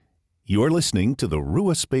You're listening to the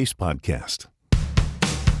Rua Space Podcast.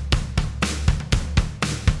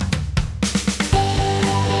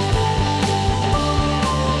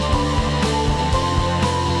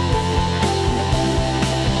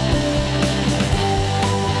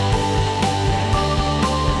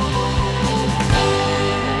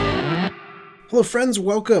 Hello friends,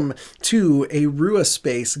 welcome to a Rua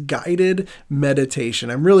Space guided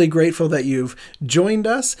meditation. I'm really grateful that you've joined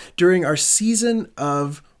us during our season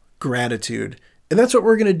of gratitude. And that's what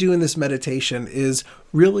we're going to do in this meditation is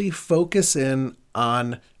really focus in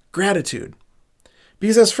on gratitude.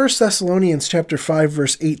 Because as 1 Thessalonians chapter 5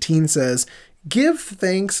 verse 18 says, give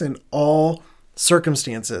thanks in all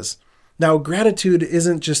circumstances. Now, gratitude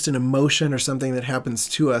isn't just an emotion or something that happens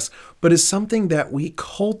to us, but is something that we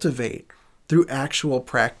cultivate through actual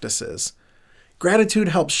practices. Gratitude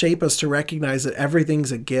helps shape us to recognize that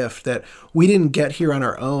everything's a gift, that we didn't get here on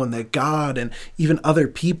our own, that God and even other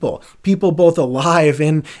people both alive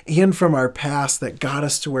and from our past that got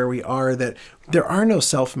us to where we are, that there are no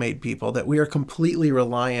self-made people, that we are completely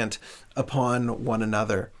reliant upon one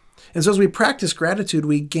another. And so as we practice gratitude,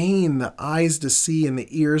 we gain the eyes to see and the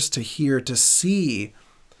ears to hear, to see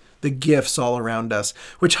the gifts all around us,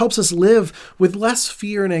 which helps us live with less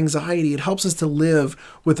fear and anxiety. It helps us to live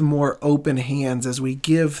with more open hands as we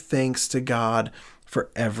give thanks to God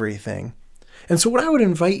for everything. And so what I would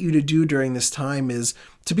invite you to do during this time is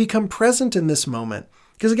to become present in this moment.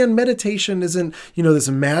 Because again, meditation isn't, this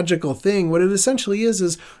magical thing. What it essentially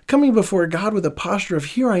is coming before God with a posture of,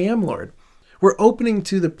 here I am, Lord. We're opening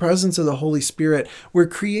to the presence of the Holy Spirit. We're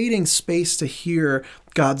creating space to hear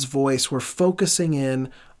God's voice. We're focusing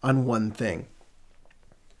in on one thing.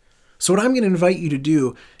 So what I'm going to invite you to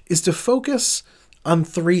do is to focus on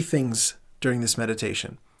three things during this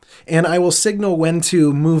meditation. And I will signal when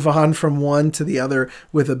to move on from one to the other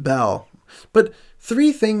with a bell. But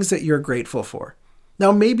three things that you're grateful for.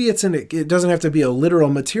 Now, maybe it doesn't have to be a literal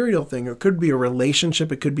material thing. It could be a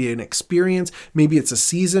relationship. It could be an experience. Maybe it's a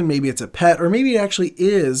season. Maybe it's a pet. Or maybe it actually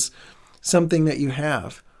is something that you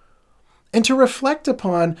have. And to reflect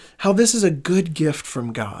upon how this is a good gift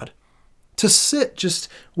from God. To sit just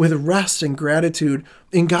with rest and gratitude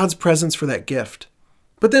in God's presence for that gift.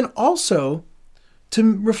 But then also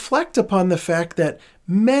to reflect upon the fact that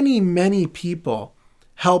many, many people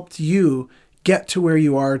helped you get to where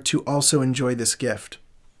you are to also enjoy this gift.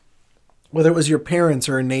 Whether it was your parents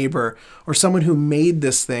or a neighbor or someone who made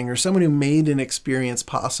this thing or someone who made an experience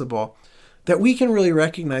possible, that we can really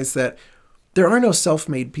recognize that there are no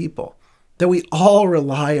self-made people, that we all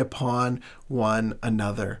rely upon one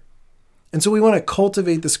another. And so we want to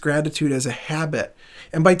cultivate this gratitude as a habit.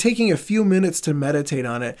 And by taking a few minutes to meditate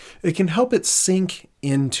on it, it can help it sink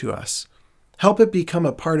into us. Help it become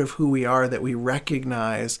a part of who we are, that we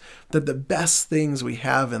recognize that the best things we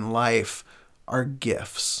have in life are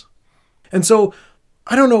gifts. And so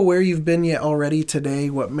I don't know where you've been yet already today,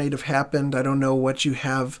 what might have happened. I don't know what you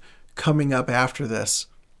have coming up after this.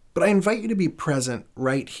 But I invite you to be present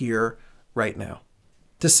right here, right now.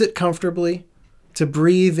 To sit comfortably, to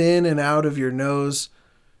breathe in and out of your nose,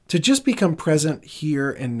 to just become present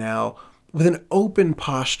here and now with an open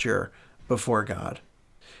posture before God.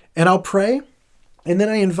 And I'll pray, and then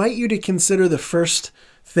I invite you to consider the first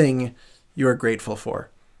thing you are grateful for.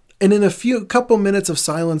 And in a couple minutes of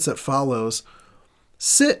silence that follows,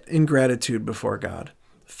 sit in gratitude before God.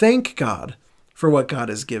 Thank God for what God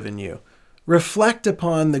has given you. Reflect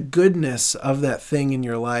upon the goodness of that thing in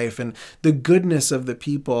your life and the goodness of the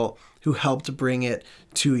people who helped bring it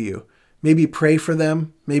to you. Maybe pray for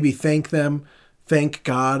them, maybe thank them, thank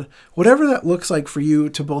God, whatever that looks like for you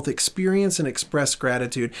to both experience and express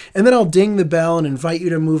gratitude. And then I'll ding the bell and invite you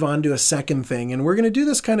to move on to a second thing. And we're going to do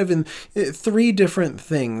this kind of in three different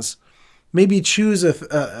things. Maybe choose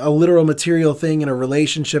a literal material thing in a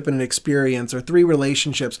relationship and an experience, or three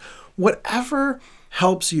relationships. Whatever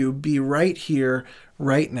helps you be right here,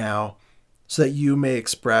 right now, so that you may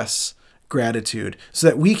express gratitude, so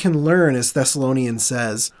that we can learn, as Thessalonians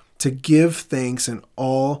says, to give thanks in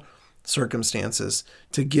all circumstances,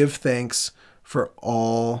 to give thanks for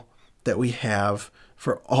all that we have,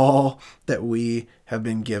 for all that we have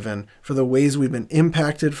been given, for the ways we've been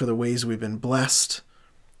impacted, for the ways we've been blessed,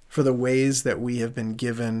 for the ways that we have been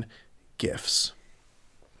given gifts.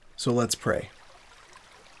 So let's pray.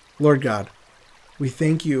 Lord God, we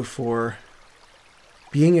thank you for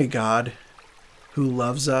being a God who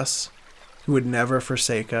loves us, who would never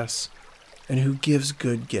forsake us, and who gives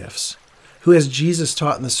good gifts, who, as Jesus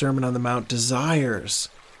taught in the Sermon on the Mount, desires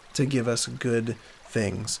to give us good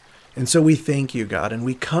things. And so we thank you, God, and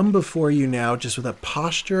we come before you now just with a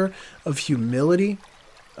posture of humility,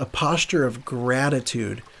 a posture of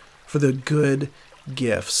gratitude for the good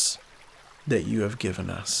gifts that you have given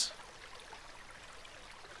us.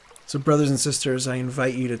 So, brothers and sisters, I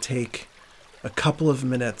invite you to take a couple of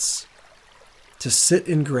minutes to sit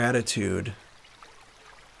in gratitude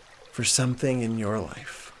for something in your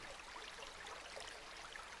life.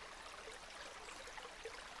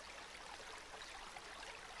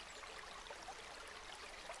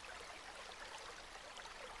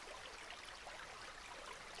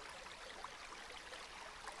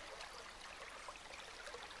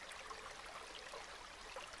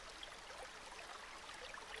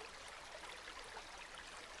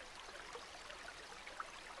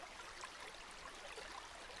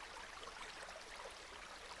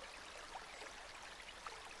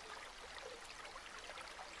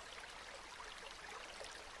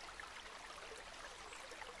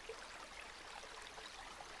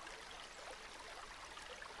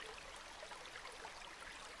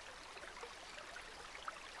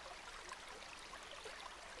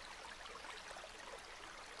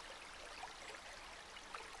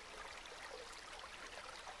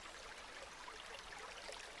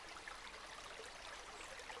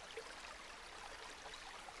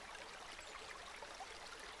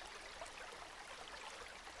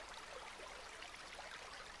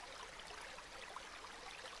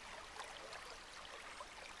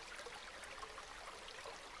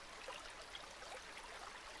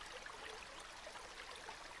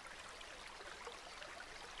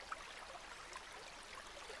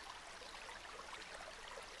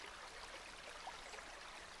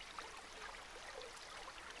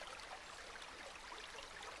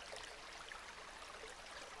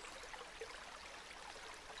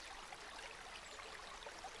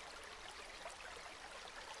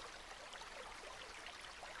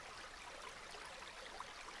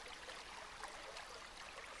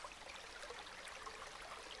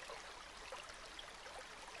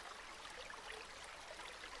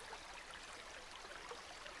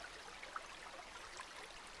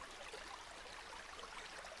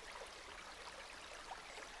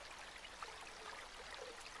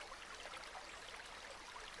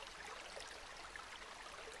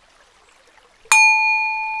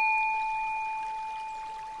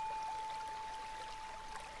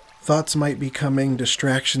 Thoughts might be coming,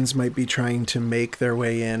 distractions might be trying to make their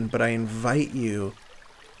way in, but I invite you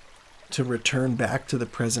to return back to the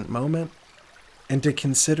present moment and to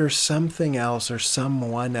consider something else or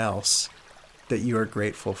someone else that you are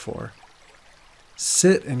grateful for.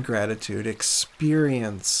 Sit in gratitude,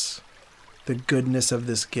 experience the goodness of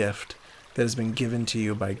this gift that has been given to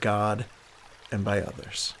you by God and by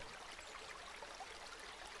others.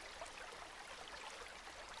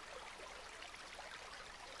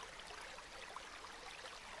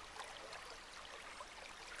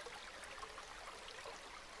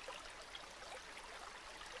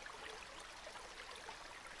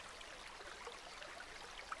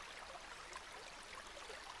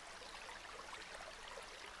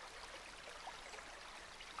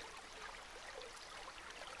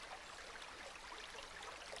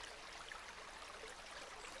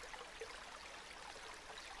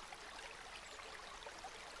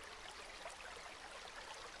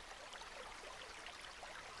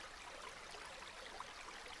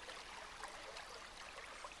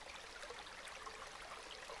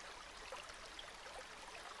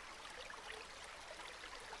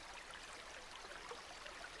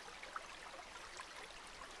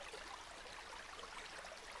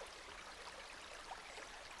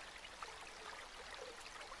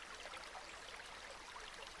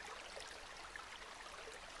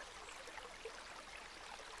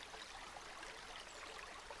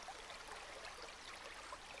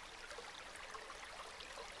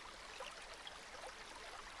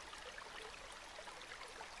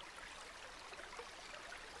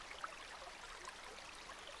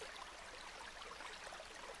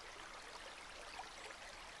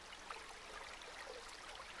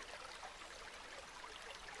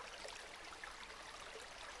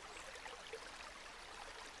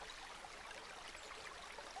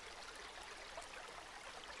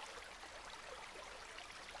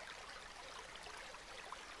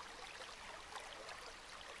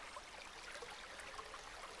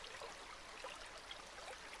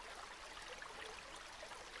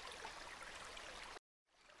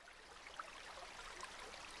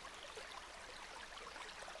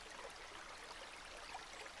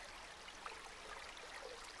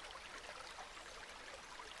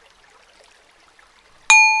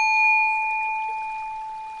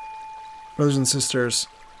 Brothers and sisters,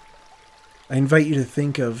 I invite you to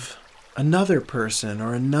think of another person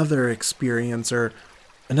or another experience or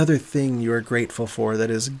another thing you are grateful for that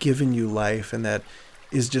has given you life and that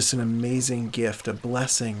is just an amazing gift, a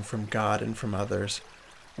blessing from God and from others.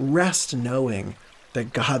 Rest knowing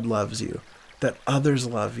that God loves you, that others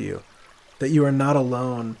love you, that you are not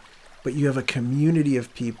alone, but you have a community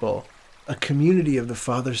of people, a community of the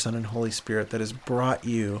Father, Son, and Holy Spirit that has brought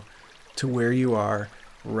you to where you are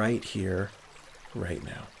right here, right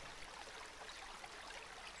now.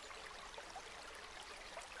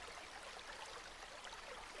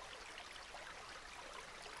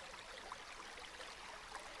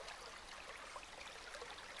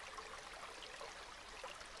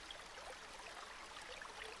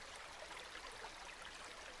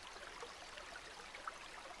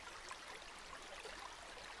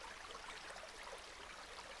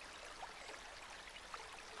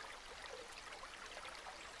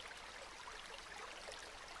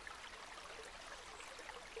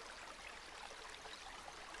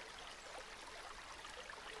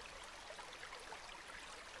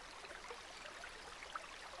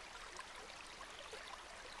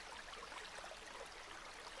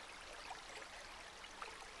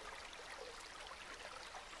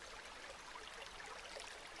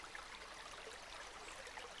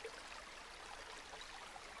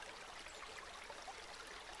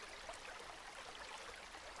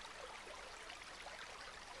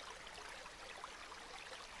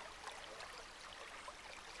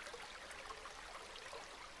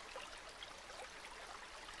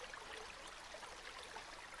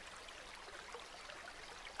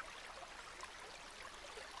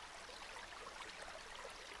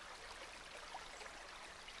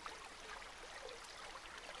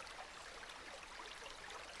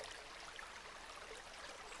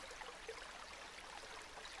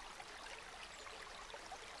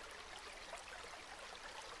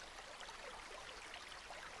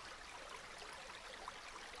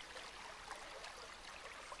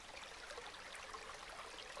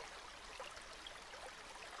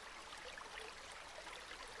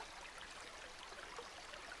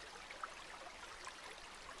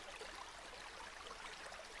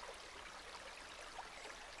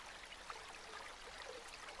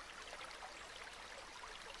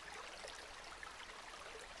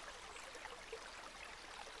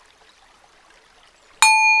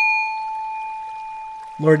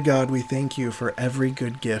 Lord God, we thank you for every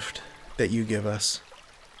good gift that you give us.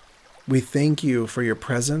 We thank you for your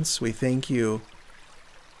presence. We thank you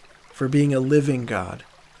for being a living God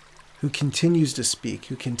who continues to speak,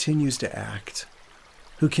 who continues to act,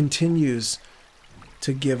 who continues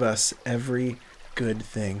to give us every good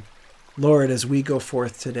thing. Lord, as we go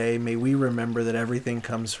forth today, may we remember that everything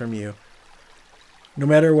comes from you. No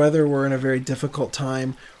matter whether we're in a very difficult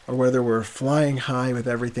time or whether we're flying high with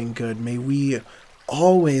everything good, may we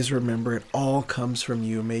always remember it all comes from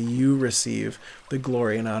you. May you receive the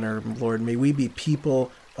glory and honor, Lord. May we be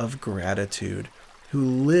people of gratitude who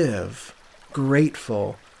live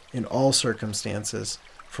grateful in all circumstances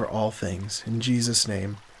for all things. In Jesus'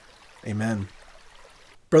 name, amen.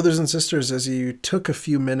 Brothers and sisters, as you took a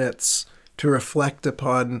few minutes to reflect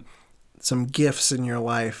upon some gifts in your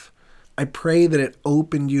life, I pray that it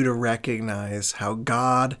opened you to recognize how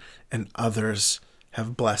God and others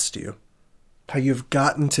have blessed you, how you've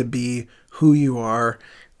gotten to be who you are,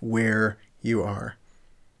 where you are.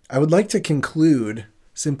 I would like to conclude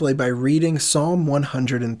simply by reading Psalm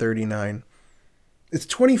 139. It's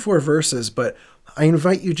 24 verses, but I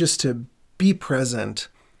invite you just to be present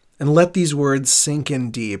and let these words sink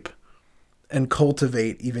in deep and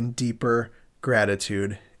cultivate even deeper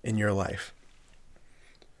gratitude in your life.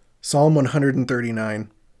 Psalm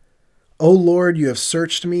 139. O Lord, you have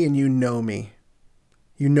searched me and you know me.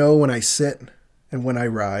 You know when I sit and when I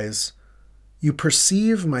rise. You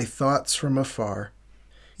perceive my thoughts from afar.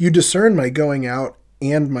 You discern my going out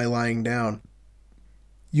and my lying down.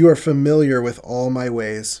 You are familiar with all my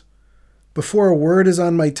ways. Before a word is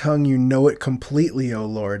on my tongue, you know it completely, O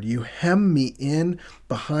Lord. You hem me in,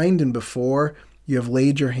 behind and before. You have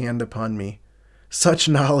laid your hand upon me. Such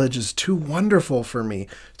knowledge is too wonderful for me,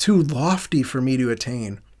 too lofty for me to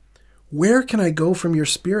attain. Where can I go from your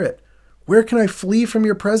spirit? Where can I flee from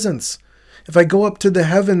your presence? If I go up to the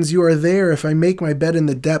heavens, you are there. If I make my bed in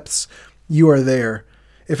the depths, you are there.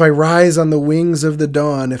 If I rise on the wings of the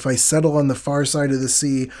dawn, if I settle on the far side of the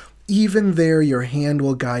sea, even there your hand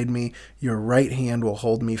will guide me, your right hand will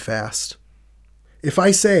hold me fast. If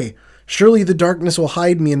I say, surely the darkness will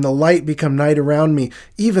hide me and the light become night around me,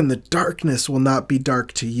 even the darkness will not be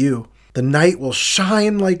dark to you. The night will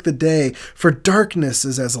shine like the day, for darkness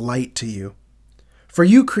is as light to you. For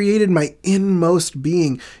you created my inmost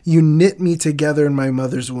being. You knit me together in my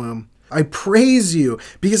mother's womb. I praise you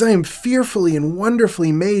because I am fearfully and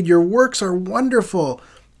wonderfully made. Your works are wonderful.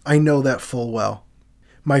 I know that full well.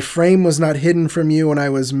 My frame was not hidden from you when I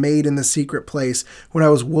was made in the secret place, when I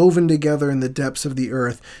was woven together in the depths of the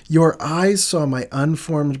earth. Your eyes saw my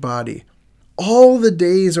unformed body. All the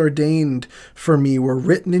days ordained for me were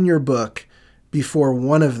written in your book before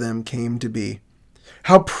one of them came to be.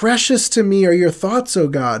 How precious to me are your thoughts, O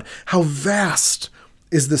God! How vast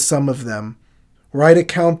is the sum of them! Were I to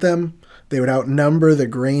count them, they would outnumber the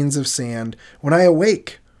grains of sand. When I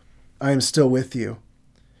awake, I am still with you.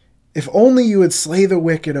 If only you would slay the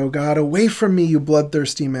wicked, O God. Away from me, you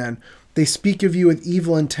bloodthirsty men. They speak of you with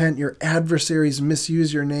evil intent. Your adversaries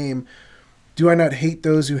misuse your name. Do I not hate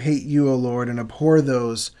those who hate you, O Lord, and abhor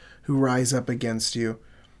those who rise up against you?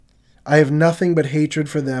 I have nothing but hatred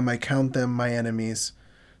for them. I count them my enemies.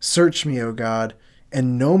 Search me, O God,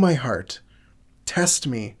 and know my heart. Test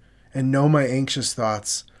me and know my anxious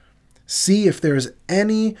thoughts. See if there is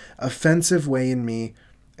any offensive way in me,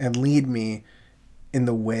 and lead me in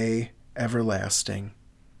the way everlasting.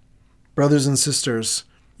 Brothers and sisters,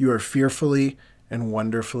 you are fearfully and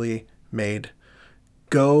wonderfully made.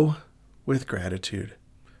 Go with gratitude.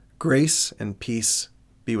 Grace and peace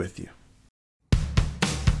be with you.